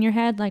hearing it in your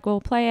head. Like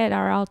we'll play it,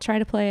 or I'll try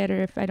to play it.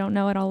 Or if I don't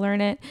know it, I'll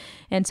learn it.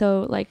 And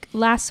so like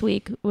last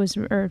week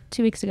or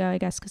 2 weeks ago, I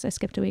guess, cause I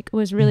skipped a week,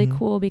 was really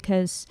cool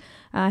because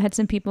I had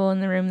some people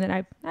in the room that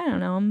I don't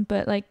know them,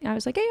 but like, I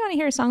was like, hey, you want to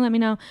hear a song? Let me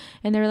know.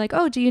 And they were like,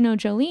 oh, do you know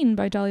Jolene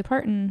by Dolly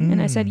Parton?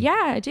 And I said,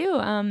 yeah, I do.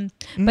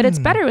 But it's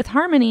better with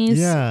harmonies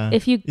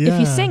if you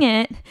sing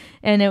it.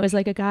 And it was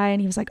like a guy, and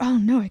he was like, oh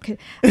no, I could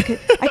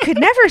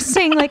never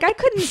sing. Like I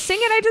couldn't sing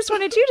it. I just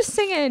wanted you to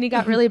sing it. And he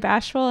got really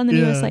bashful. And then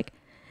he was like,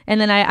 and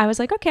then I was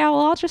like, okay, well,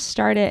 I'll just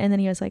start it. And then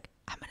he was like,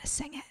 I'm going to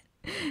sing it.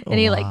 And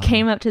he like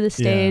came up to the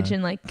stage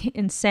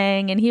and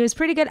sang, and he was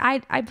pretty good.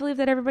 I believe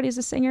that everybody's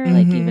a singer.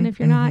 Like even if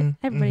you're not,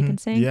 everybody can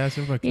sing. Yes,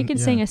 you can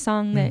sing a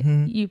song that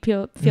you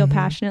feel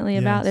passionately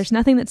about. There's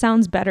nothing that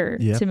sounds better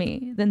to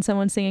me than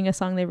someone singing a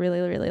song they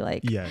really, really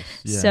like.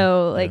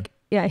 So like,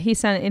 he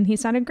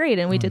sounded great,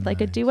 and we did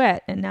like a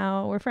duet, and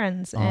now we're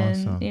friends.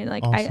 Awesome. And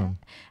like awesome.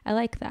 I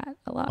like that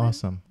a lot.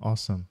 Awesome.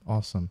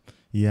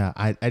 Yeah,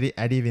 I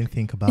didn't even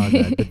think about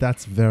that, but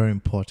that's very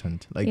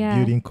important. Like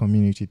building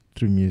community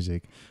through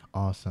music.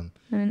 Awesome.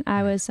 And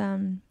I was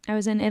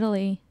in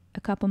Italy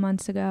a couple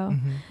months ago,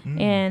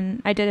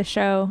 and I did a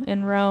show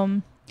in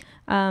Rome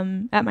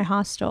at my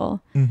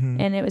hostel,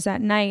 and it was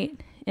at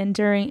night. And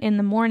in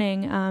the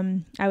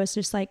morning, I was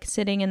just like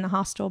sitting in the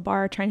hostel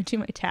bar trying to do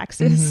my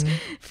taxes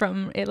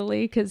from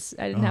Italy because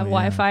I didn't have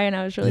Wi-Fi, and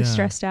I was really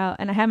stressed out.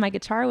 And I had my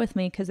guitar with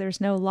me because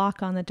there's no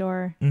lock on the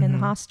door in the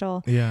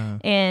hostel. Yeah.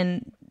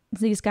 And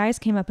these guys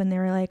came up and they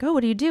were like, oh,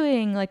 what are you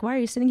doing? Like, why are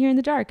you sitting here in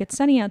the dark? It's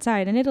sunny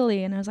outside in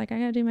Italy. And I was like, I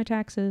gotta do my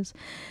taxes.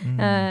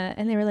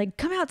 And they were like,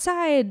 come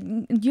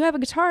outside. You have a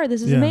guitar.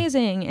 This is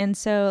amazing. And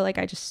so like,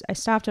 I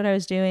stopped what I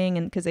was doing,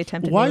 and cause they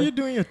tempted me. Why are you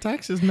doing your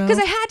taxes now? Cause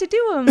I had to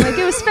do them. Like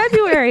it was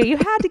February. You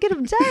had to get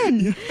them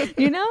done,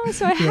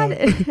 So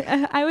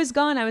I was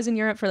gone. I was in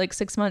Europe for like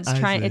 6 months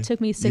it took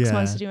me 6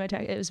 months to do my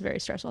taxes. It was very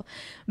stressful,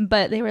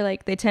 but they were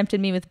like, they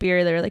tempted me with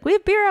beer. They were like, we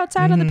have beer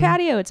outside on the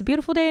patio. It's a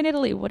beautiful day in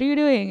Italy. What are you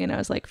doing? And I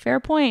was like, fair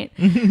point.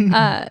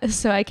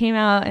 So I came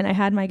out and I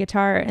had my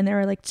guitar, and there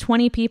were like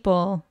 20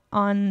 people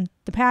on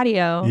the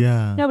patio.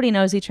 Yeah. Nobody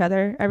knows each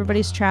other.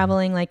 Everybody's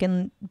traveling like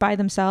by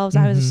themselves.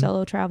 I was a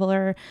solo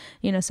traveler.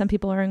 You know, some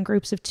people are in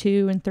groups of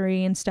 2 and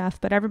 3 and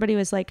stuff, but everybody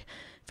was like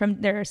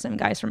there are some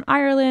guys from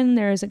Ireland.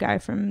 There's a guy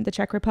from the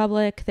Czech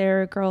Republic.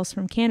 There are girls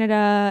from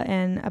Canada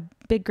and a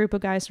big group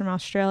of guys from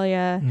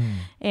Australia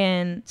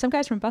and some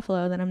guys from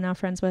Buffalo that I'm now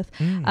friends with.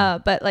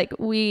 But like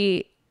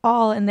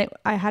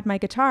I had my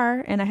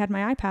guitar and I had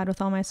my iPad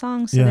with all my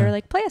songs. So they were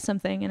like, play us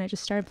something. And I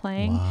just started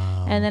playing.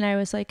 Wow. And then I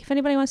was like, if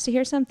anybody wants to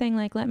hear something,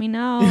 like, let me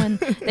know. And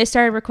they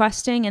started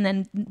requesting, and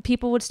then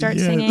people would start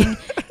singing.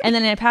 And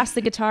then I passed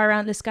the guitar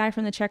around. This guy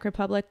from the Czech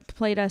Republic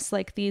played us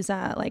like these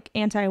like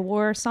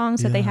anti-war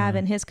songs that they have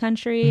in his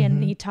country.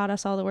 And he taught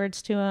us all the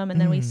words to them. And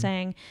then we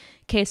sang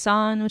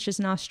Quezon, which is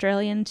an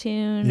Australian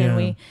tune.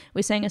 And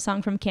we sang a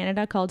song from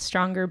Canada called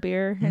Stronger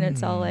Beer. And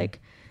it's all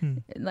like,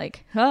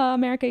 oh,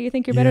 America, you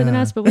think you're better than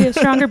us, but we have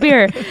stronger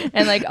beer.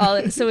 And like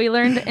so we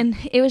learned, and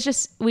it was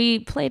just, we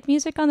played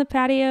music on the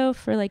patio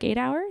for like 8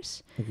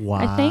 hours. Wow.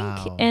 I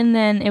think. And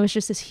then it was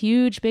just this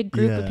huge big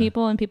group of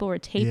people, and people were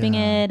taping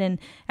it, and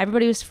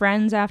everybody was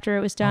friends after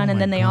it was done. And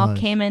then they all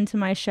came into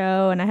my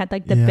show, and I had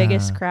like the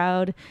biggest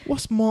crowd.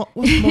 What's more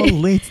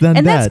late than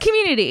and that? that's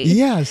community.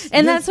 Yes.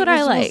 And that's what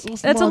I like.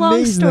 That's a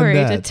long story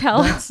to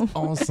tell. That's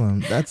awesome.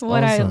 That's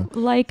what awesome. I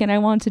like and I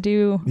want to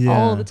do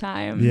all the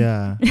time.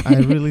 Yeah. I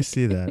really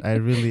see that. I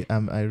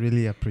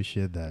really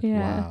appreciate that.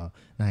 Yeah. Wow.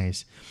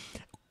 Nice.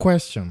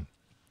 Question.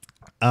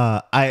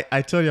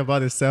 I told you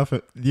about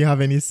do you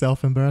have any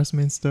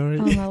self-embarrassment story?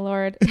 Oh my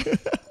Lord.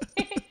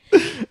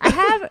 I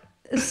have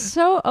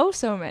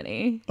so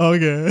many.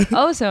 Okay.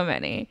 So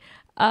many.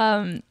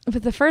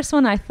 But the first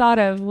one I thought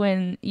of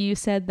when you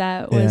said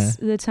that was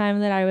the time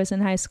that I was in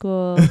high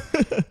school.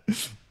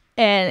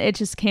 And it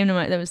just came to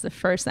mind. That was the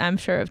first. I'm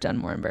sure I've done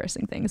more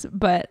embarrassing things,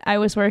 but I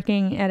was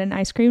working at an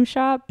ice cream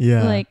shop,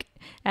 like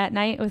at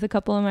night with a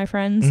couple of my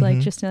friends, like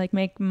just to like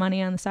make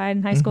money on the side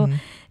in high school.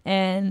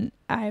 And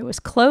I was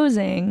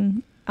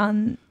closing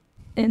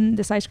in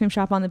this ice cream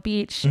shop on the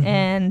beach.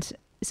 And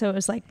so it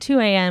was like 2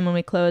 a.m. when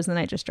we closed, and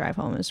then I just drive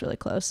home. It was really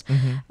close.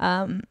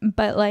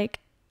 But like,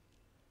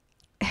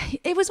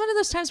 it was one of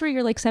those times where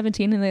you're like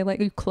 17 and they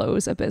let you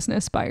close a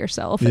business by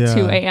yourself at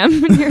 2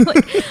 a.m. and you're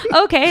like,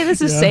 okay,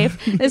 this is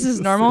safe. This is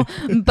normal.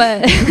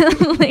 But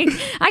like,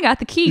 I got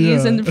the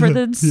keys and for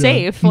the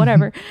safe,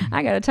 whatever.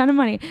 I got a ton of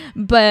money.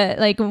 But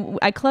like,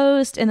 I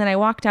closed, and then I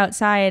walked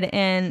outside,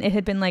 and it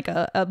had been like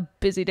a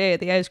busy day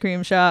at the ice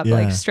cream shop,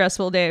 like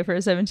stressful day for a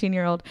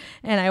 17-year-old.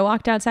 And I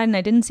walked outside and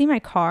I didn't see my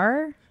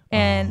car.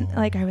 And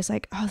like, I was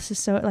like, oh, this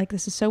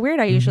is so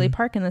weird. I usually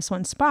park in this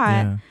one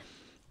spot.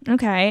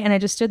 Okay. And I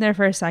just stood there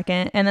for a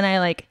second, and then I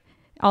like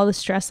all the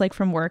stress like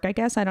from work, I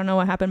guess. I don't know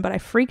what happened, but I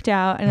freaked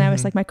out, and I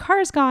was like, my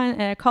car's gone.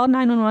 And I called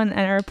 911 and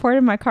I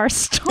reported my car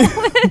stolen.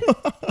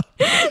 And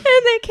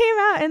they came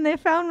out and they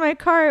found my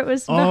car. It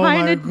was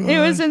behind it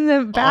was in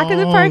the back of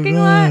the parking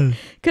lot,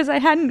 because I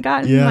hadn't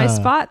gotten my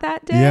spot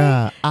that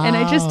day. And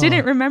I just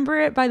didn't remember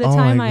it by the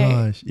time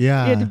it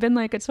had been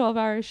like a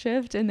 12-hour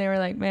shift, and they were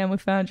like, man, we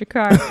found your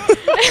car.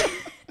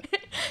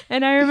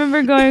 And I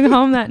remember going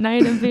home that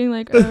night and being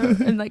like,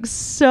 and like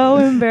so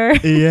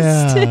embarrassed.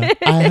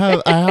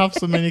 I have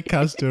so many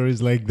car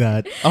stories like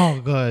that.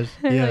 Oh gosh.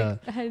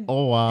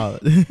 Oh wow.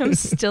 I'm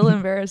still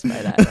embarrassed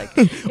by that.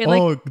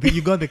 Like,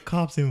 you got the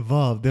cops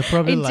involved. They're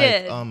probably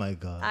did. Oh my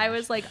god. I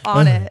was like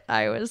on it.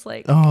 I was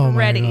like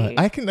ready. My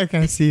god. I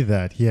can see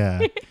that. Yeah.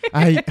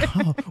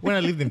 When I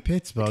lived in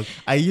Pittsburgh,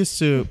 I used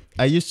to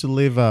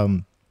live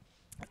on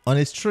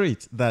a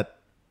street that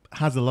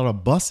has a lot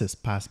of buses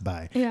pass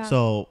by.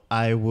 So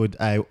I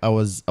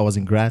was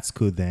in grad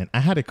school then.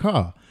 I had a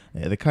car.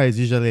 The car is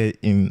usually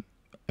in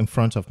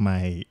front of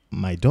my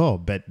door,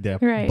 but there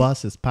are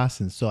buses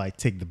passing, so I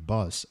take the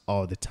bus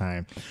all the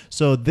time.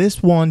 So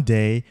this one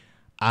day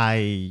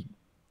I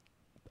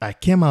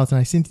came out and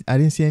I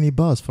didn't see any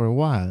bus for a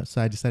while,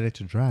 so I decided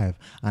to drive,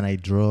 and I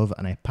drove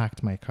and I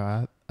parked my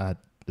car at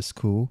the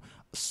school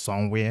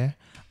somewhere.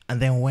 And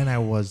then when I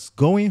was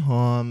going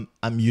home,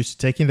 I'm used to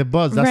taking the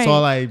bus. That's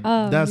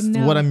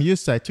what I'm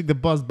used to. I took the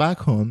bus back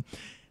home.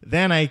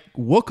 Then I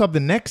woke up the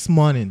next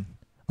morning.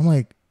 I'm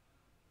like,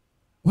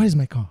 where is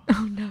my car?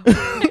 Oh no.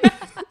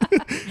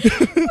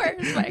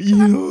 Where's my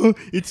car?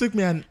 It took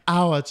me an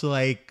hour to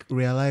like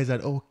realize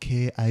that,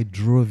 okay, I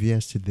drove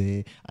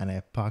yesterday and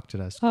I parked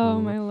it at school.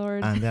 Oh my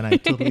Lord. And then I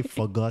totally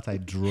forgot I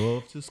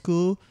drove to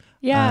school.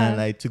 And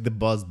I took the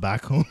bus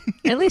back home.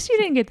 At least you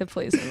didn't get the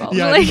police involved.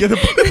 I like, didn't get the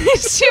police. At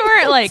least you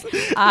weren't like,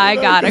 I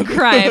got a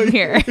crime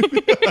here.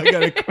 I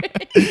got a crime.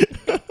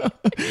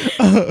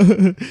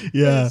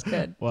 That's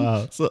good.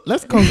 Wow. So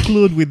let's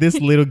conclude with this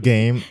little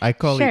game. I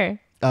call it,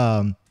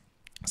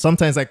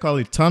 sometimes I call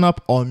it turn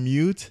up or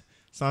mute.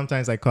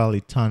 Sometimes I call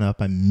it turn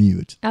up and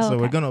mute. So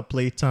we're going to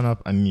play turn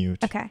up and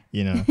mute. Okay.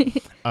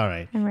 All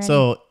right. I'm ready.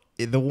 So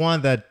the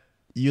one that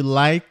you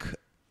like,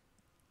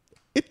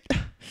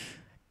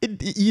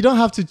 You don't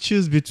have to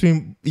choose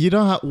between. You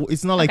don't have.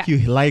 It's not like Okay.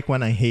 you like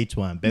one and hate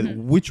one. But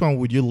which one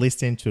would you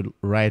listen to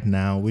right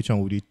now? Which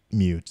one would you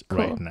mute Cool.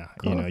 right now?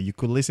 Cool. You know, you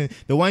could listen.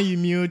 The one you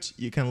mute,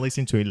 you can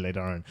listen to it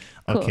later on.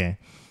 Cool. Okay.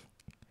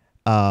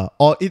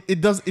 Or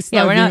it does. It's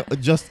Yeah, not, we're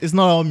even just. It's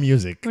not all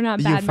music. We're not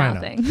You bad find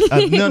out.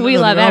 mouthing. we're We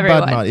love not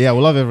everyone. badmouth. Yeah, we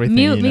love everything.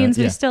 Mute you know? means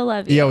Yeah. we still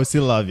love you. Yeah, we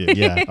still love you.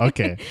 Yeah.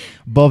 Okay.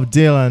 Bob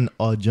Dylan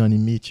or Johnny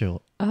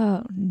Mitchell?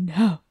 Oh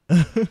no.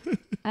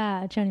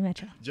 Johnny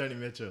Mitchell. Johnny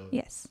Mitchell.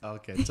 Yes.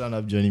 Okay, turn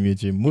up Johnny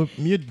Mitchell.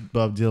 Mute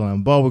Bob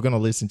Dylan. Bob, we're gonna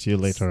listen to you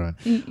later on.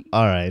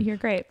 All right. You're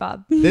great,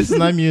 Bob. This is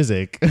not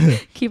music.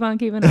 Keep on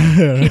keeping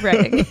on. Keep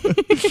writing.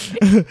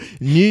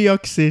 New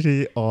York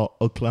City or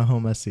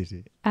Oklahoma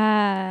City?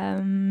 Oh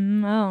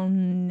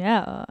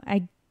no.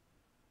 I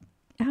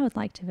would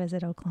like to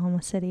visit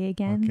Oklahoma City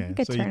again. Okay, I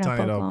could so you turn turn up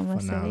it up Oklahoma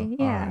for now. City.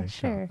 All Yeah, right,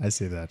 sure. I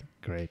see that.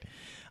 Great.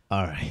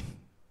 All right.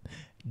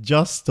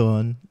 Just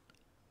Stone,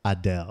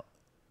 Adele.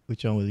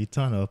 Which one will you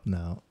turn up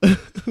now?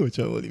 Which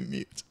one will you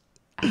mute?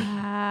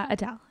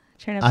 Adele.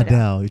 Turn up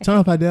Adele. You turn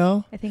up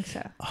Adele? I think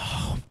so.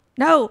 Oh.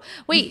 No,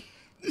 wait.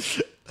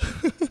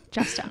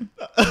 Just Stone.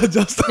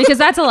 Just Because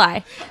that's a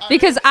lie.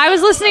 Because I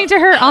was listening to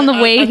her on the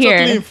way I here.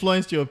 totally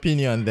influenced your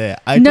opinion there.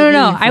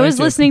 No. I was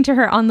listening to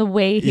her on the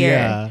way here.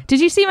 Yeah. Did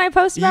you see my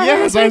post about her?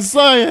 Yes, this I week?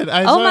 saw it.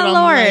 I saw my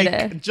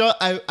it.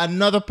 Lord.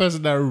 Another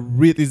person that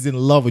really is in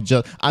love with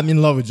I'm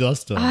in love with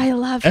Justin. I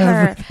love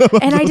her.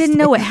 And I didn't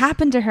know what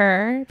happened to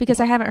her because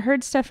I haven't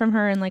heard stuff from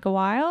her in like a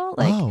while.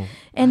 Like,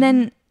 and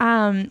then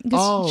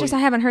just I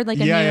haven't heard like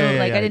a new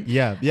like I didn't.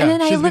 Yeah.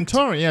 And then She's been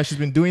touring. Yeah, she's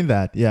been doing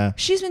that. Yeah.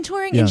 She's been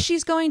touring Yeah. and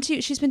she's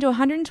been to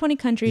 120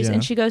 countries Yeah.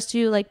 and she goes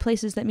to like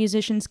places that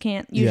musicians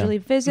can't usually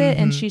visit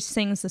and she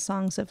sings the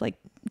songs of like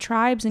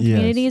tribes and Yes,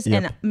 communities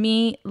yep. and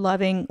me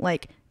loving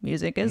like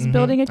music is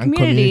building a And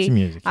community.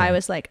 music, yeah. I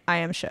was like, I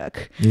am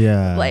shook.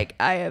 Yeah. Like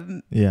I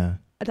am. Yeah.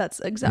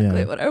 That's exactly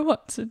Yeah. what I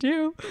want to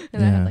do.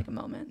 And I Yeah. had like a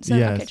moment. So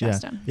okay,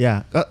 Justin.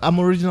 Yeah. I'm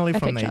originally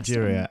from Okay,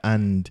 Nigeria,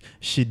 and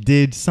she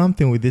did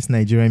something with this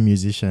Nigerian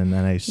musician,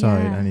 and I saw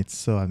it, Yeah. and it's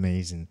so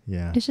amazing.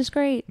 Yeah. It's just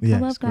great. Yeah, I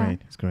love it's that.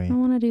 great. It's great. I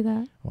want to do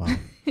that. Wow.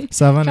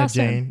 Savannah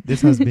Justin. Jaine,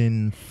 this has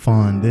been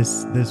fun.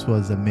 This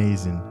was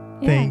amazing.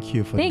 Yeah. Thank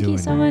you for Thank doing you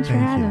so it. much for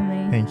Thank having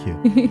you. me.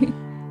 Thank you.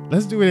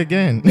 Let's do it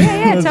again.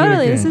 Yeah, Let's do it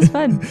totally. This again. is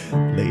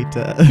fun.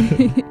 Later.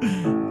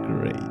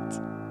 Great.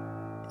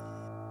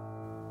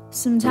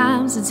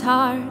 Sometimes it's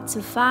hard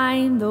to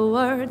find the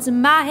words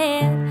in my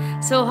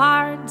head. So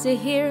hard to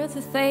hear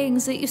the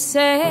things that you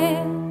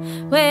said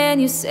when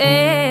you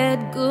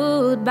said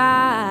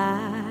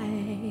goodbye.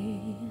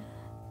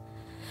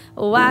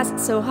 Why is it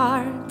so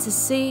hard to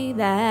see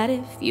that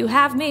if you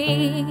have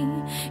me,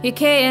 you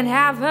can't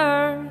have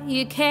her,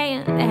 you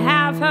can't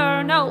have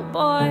her? No,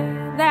 boy,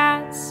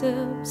 that's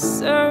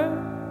absurd.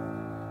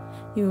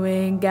 You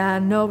ain't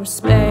got no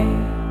respect.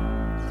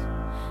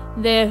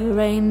 There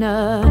ain't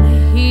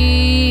none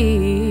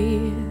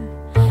here,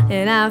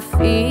 and I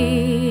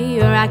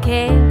fear I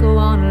can't go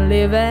on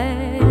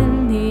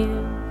living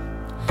here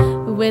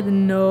with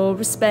no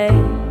respect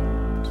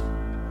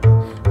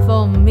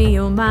for me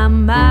on my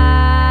mind.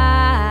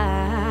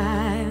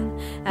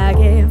 I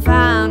can't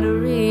find a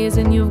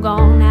reason you've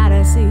gone out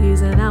of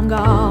season. I'm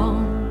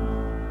gone.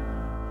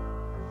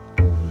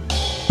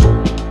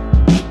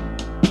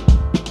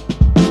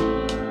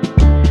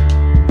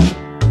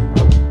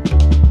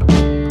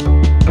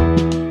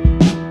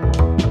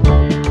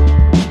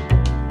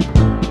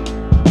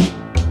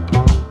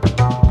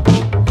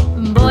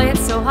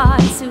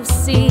 To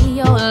see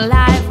your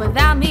life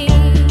without me,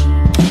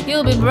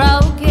 you'll be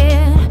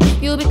broken,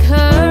 you'll be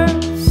cursed.